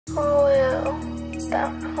Oh well,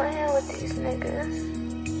 stop playing with these niggas.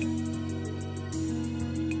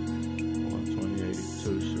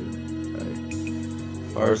 12082 shit.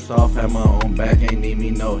 Hey. First off, had my own back, ain't need me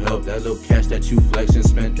no help. That little cash that you flexin',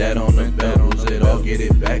 spent that on the belt. Lose it all, get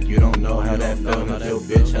it back. You don't know how that felt. If your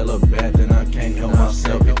bitch hella bad, then I can't help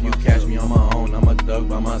myself. If you catch me on my own, I'm a thug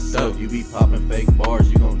by myself. You be poppin' fake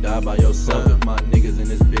bars, you gon' die by yourself. If my niggas in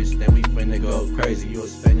this bitch, then we finna go crazy. You'll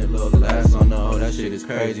spend your little last on the hoe, that shit is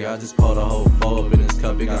crazy. I just poured a whole four up in this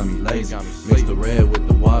cup, it got me lazy. Mix the red with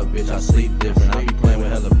the walk, bitch, I sleep different. I be playin'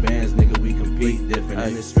 with hella bands, nigga, we compete different.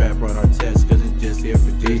 And this strap run our test, cause it's just here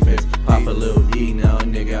for defense. Pop a little E, now a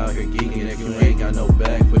nigga out here geeking. If you ain't got no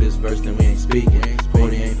bag for this verse, then we ain't speaking.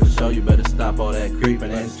 40 ain't for show, you better stop all that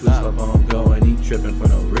creeping. Ain't too slow on go, and he tripping for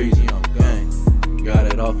no reason. Gang, got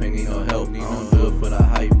it off, ain't need no help. I don't do it for the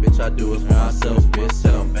hype, bitch, I do it for myself. Bitch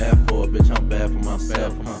said I'm bad for it, bitch, I'm bad for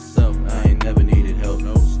myself. I ain't never needed help,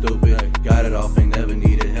 no stupid. Got it off, ain't never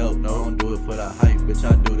needed help. No, don't do it for the hype, bitch,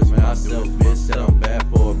 I do this for myself. Bitch said I'm bad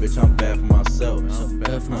for it, bitch, I'm bad for myself. I'm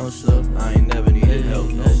bad for myself. I ain't never needed help,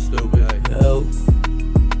 no stupid. Help.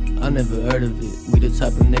 I never heard of it. We the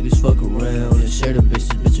type of niggas fuck around and share the bitch.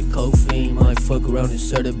 This bitch a cold fiend. Might fuck around and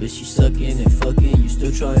serve the bitch. She sucking and fucking. You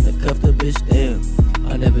still trying to cuff the bitch? Damn.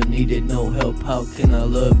 I never needed no help. How can I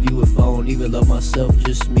love you if I don't even love myself?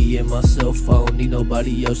 Just me and myself. I don't need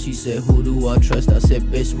nobody else. She said, who do I trust? I said,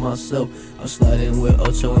 bitch, myself. I'm sliding with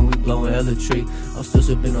Ocho and we blowing hella tree. I'm still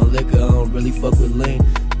sipping on liquor. I don't really fuck with lean.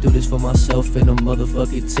 Do this for myself and a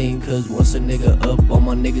motherfucking team. Cause once a nigga up, all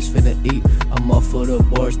my niggas finna eat. I'm off for the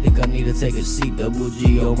bars, think I need to take a seat. Double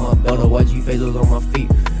G on my belt, a YG phasers on my feet.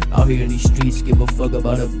 Out here in these streets, give a fuck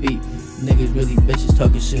about a beat. Niggas really bitches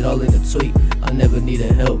talking shit all in a tweet. I never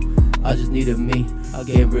needed help, I just needed me. I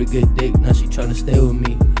gave her a good dick, now she tryna stay with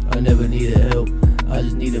me. I never needed help, I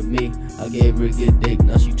just needed me. I gave her a good dick,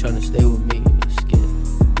 now she